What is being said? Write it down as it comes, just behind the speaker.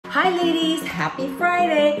Hi ladies, happy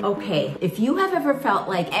Friday. Okay, if you have ever felt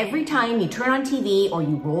like every time you turn on TV or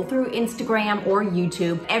you roll through Instagram or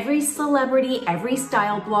YouTube, every celebrity, every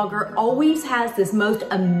style blogger always has this most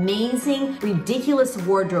amazing, ridiculous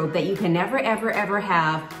wardrobe that you can never, ever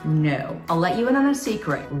have. No, I'll let you in on a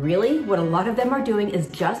secret. Really, what a lot of them are doing is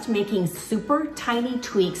just making super tiny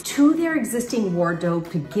tweaks to their existing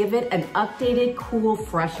wardrobe to give it an updated, cool,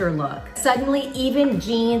 fresher look. Suddenly, even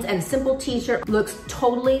jeans and a simple t-shirt looks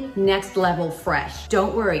totally next level fresh.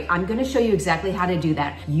 Don't worry, I'm gonna show you exactly how to do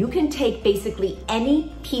that. You can take basically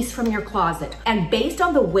any piece from your closet, and based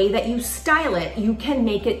on the way that you style it, you can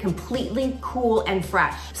make it completely cool and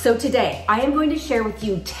fresh. So today, I am going to share with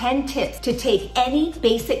you 10 tips to take any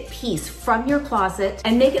basic piece from your closet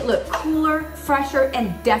and make it look cooler, fresher,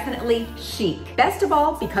 and definitely chic. Best of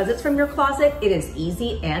all, because it's from your closet, it is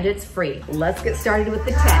easy and it's free. Let's get started with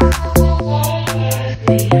the 10.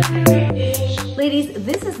 Ladies,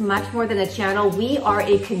 this is much more than a channel. We are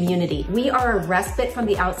a community. We are a respite from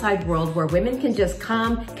the outside world where women can just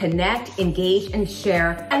come, connect, engage, and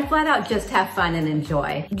share, and flat out just have fun and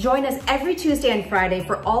enjoy. Join us every Tuesday and Friday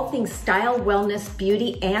for all things style, wellness,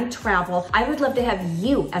 beauty, and travel. I would love to have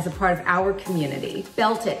you as a part of our community.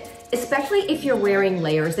 Belt it. Especially if you're wearing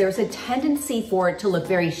layers, there's a tendency for it to look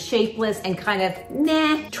very shapeless and kind of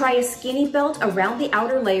meh. Try a skinny belt around the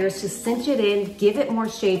outer layers to cinch it in, give it more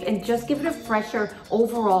shape, and just give it a fresher,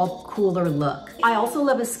 overall cooler look. I also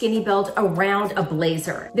love a skinny belt around a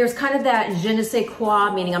blazer. There's kind of that je ne sais quoi,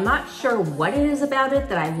 meaning I'm not sure what it is about it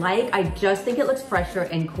that I like, I just think it looks fresher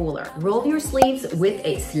and cooler. Roll your sleeves with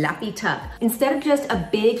a slappy tuck. Instead of just a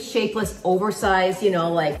big, shapeless, oversized,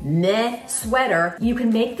 like meh sweater, you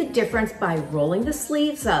can make the difference by rolling the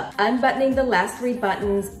sleeves up, unbuttoning the last 3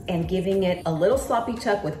 buttons, and giving it a little sloppy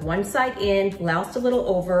tuck with one side in, bloused a little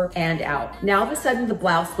over and out. Now all of a sudden the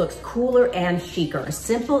blouse looks cooler and chicer. A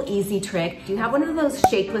simple, easy trick. If you have one of those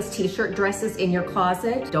shapeless t-shirt dresses in your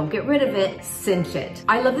closet, don't get rid of it, cinch it.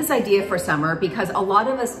 I love this idea for summer because a lot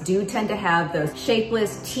of us do tend to have those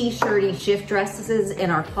shapeless t-shirty shift dresses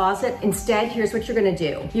in our closet. Instead, here's what you're gonna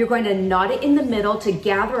do. You're going to knot it in the middle to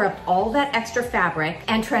gather up all that extra fabric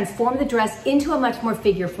and transform the dress into a much more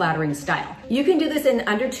figure-flattering style. You can do this in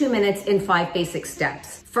under 2 minutes in 5 basic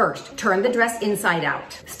steps. First, turn the dress inside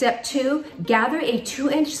out. Step 2, gather a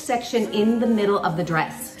 2-inch section in the middle of the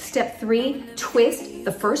dress. Step 3, twist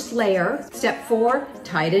the first layer. Step 4,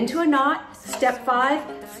 tie it into a knot. Step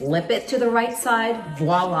 5, flip it to the right side,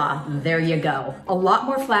 voila, there you go. A lot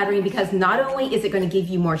more flattering because not only is it going to give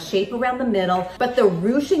you more shape around the middle, but the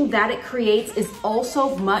ruching that it creates is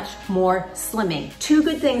also much more slimming. 2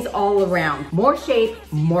 good things all around. More shape,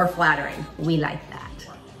 more flattering. We like that.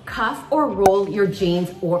 Cuff or roll your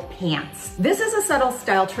jeans or pants. This is a subtle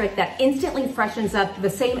style trick that instantly freshens up the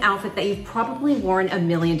same outfit that you've probably worn a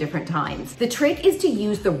million different times. The trick is to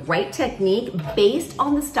use the right technique based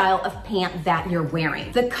on the style of pant that you're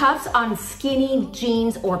wearing. The cuffs on skinny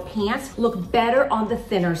jeans or pants look better on the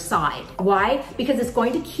thinner side. Why? Because it's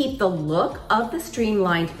going to keep the look of the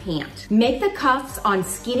streamlined pant. Make the cuffs on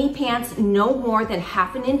skinny pants no more than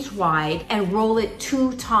 ½ an inch wide and roll it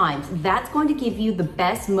 2 times. That's going to give you the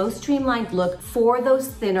best, most streamlined look for those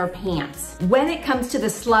thinner pants. When it comes to the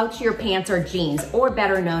slouchier pants or jeans, or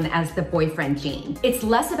better known as the boyfriend jean, it's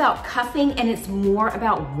less about cuffing and it's more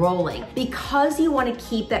about rolling because you want to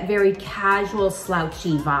keep that very casual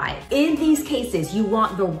slouchy vibe. In these cases, you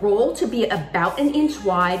want the roll to be about 1 inch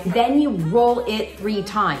wide, then you roll it 3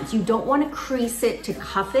 times. You don't want to crease it to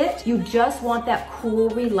cuff it. You just want that cool,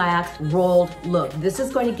 relaxed, rolled look. This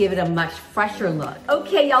is going to give it a much fresher look.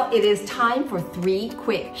 Okay, y'all, it is time for 3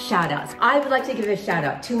 quick shout outs. I would like to give a shout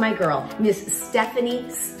out to my girl, Miss Stephanie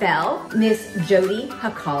Spell, Miss Jody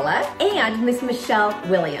Hakala, and Miss Michelle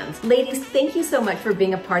Williams. Ladies, thank you so much for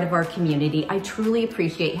being a part of our community. I truly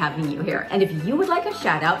appreciate having you here. And if you would like a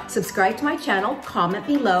shout out, subscribe to my channel, comment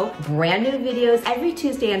below. Brand new videos every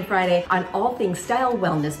Tuesday and Friday on all things style,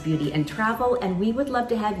 wellness, beauty, and travel. And we would love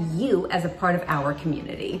to have you as a part of our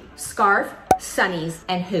community. Scarf, sunnies,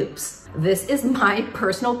 and hoops. This is my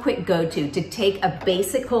personal quick go-to to take a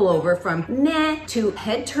basic pullover from meh to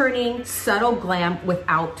head-turning, subtle glam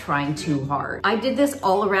without trying too hard. I did this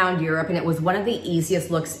all around Europe and it was one of the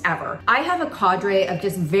easiest looks ever. I have a cadre of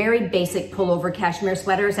just very basic pullover cashmere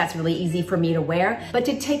sweaters that's really easy for me to wear, but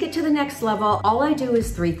to take it to the next level, all I do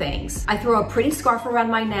is 3 things. I throw a pretty scarf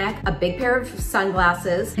around my neck, a big pair of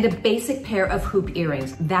sunglasses, and a basic pair of hoop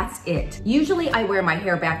earrings. That's it. Usually I wear my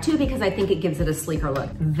hair back too because I think it gives gives it a sleeker look.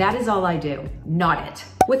 That is all I do. Knot it.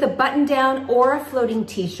 With a button down or a floating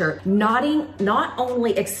t-shirt, knotting not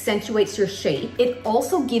only accentuates your shape, it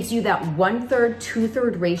also gives you that 1/3,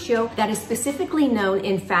 2/3 ratio that is specifically known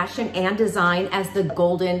in fashion and design as the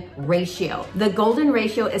golden ratio. The golden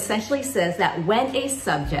ratio essentially says that when a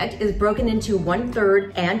subject is broken into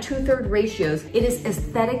 1/3 and 2/3 ratios, it is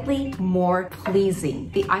aesthetically more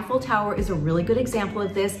pleasing. The Eiffel Tower is a really good example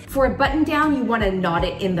of this. For a button down, you want to knot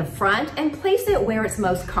it in the front and place it where it's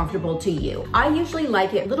most comfortable to you. I usually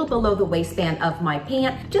like it a little below the waistband of my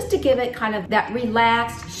pant just to give it kind of that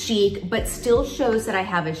relaxed chic, but still shows that I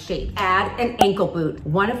have a shape. Add an ankle boot.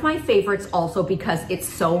 One of my favorites also because it's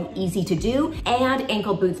so easy to do, and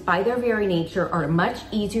ankle boots by their very nature are much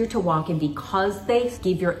easier to walk in because they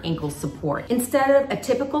give your ankles support. Instead of a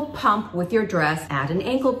typical pump with your dress, add an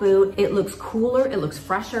ankle boot. It looks cooler, it looks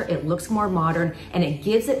fresher, it looks more modern, and it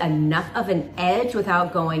gives it enough of an edge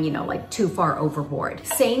without going, like too far overboard.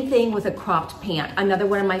 Same thing with a cropped pant. Another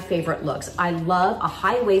one of my favorite looks. I love a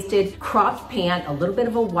high-waisted cropped pant, a little bit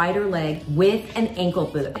of a wider leg with an ankle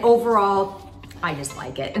boot. Overall, I just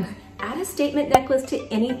like it. Add a statement necklace to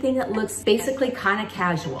anything that looks basically kind of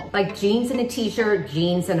casual, like jeans and a t-shirt,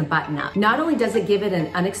 jeans and a button-up. Not only does it give it an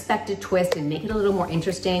unexpected twist and make it a little more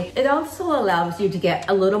interesting, it also allows you to get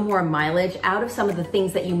a little more mileage out of some of the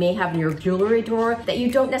things that you may have in your jewelry drawer that you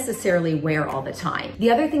don't necessarily wear all the time. The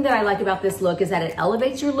other thing that I like about this look is that it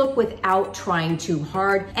elevates your look without trying too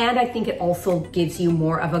hard, and I think it also gives you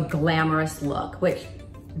more of a glamorous look, which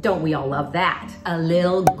don't we all love that? A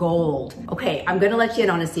little gold. Okay, I'm gonna let you in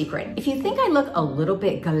on a secret. If you think I look a little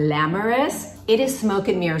bit glamorous, it is smoke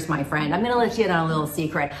and mirrors, my friend. I'm gonna let you in on a little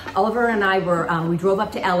secret. Oliver and I we drove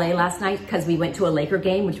up to LA last night because we went to a Laker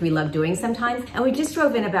game, which we love doing sometimes, and we just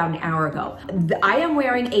drove in about an hour ago. I am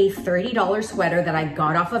wearing a $30 sweater that I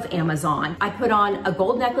got off of Amazon. I put on a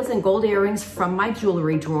gold necklace and gold earrings from my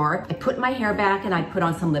jewelry drawer. I put my hair back and I put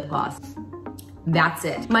on some lip gloss. That's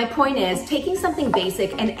it. My point is taking something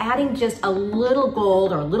basic and adding just a little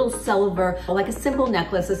gold or a little silver, like a simple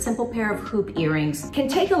necklace, a simple pair of hoop earrings, can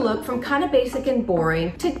take a look from kind of basic and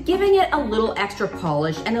boring to giving it a little extra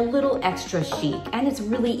polish and a little extra chic. And it's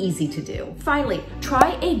really easy to do. Finally,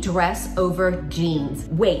 try a dress over jeans.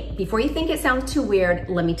 Wait, before you think it sounds too weird,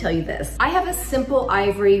 let me tell you this. I have a simple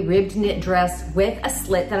ivory ribbed knit dress with a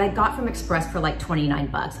slit that I got from Express for like 29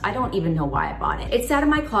 bucks. I don't even know why I bought it. It sat in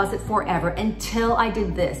my closet forever until I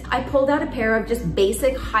did this. I pulled out a pair of just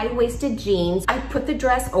basic high-waisted jeans. I put the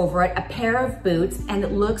dress over it, a pair of boots, and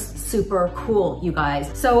it looks super cool, you guys.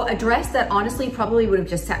 So a dress that honestly probably would have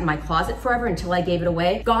just sat in my closet forever until I gave it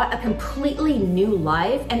away, got a completely new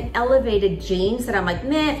life and elevated jeans that I'm like,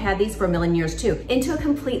 meh, I've had these for a million years too, into a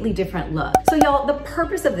completely different look. So y'all, the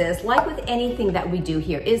purpose of this, like with anything that we do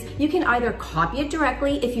here, is you can either copy it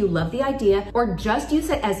directly if you love the idea, or just use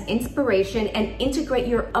it as inspiration and integrate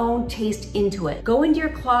your own taste into it. Go into your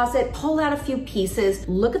closet, pull out a few pieces,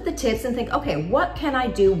 look at the tips and think, okay, what can I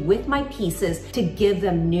do with my pieces to give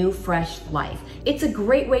them new, fresh life? It's a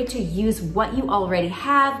great way to use what you already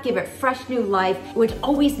have, give it fresh new life, which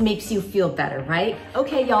always makes you feel better, right?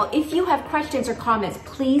 Okay, y'all, if you have questions or comments,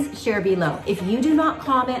 please share below. If you do not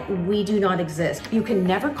comment, we do not exist. You can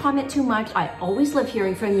never comment too much. I always love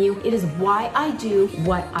hearing from you. It is why I do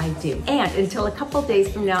what I do. And until a couple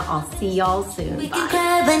days from now, I'll see y'all soon.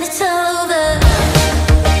 Bye.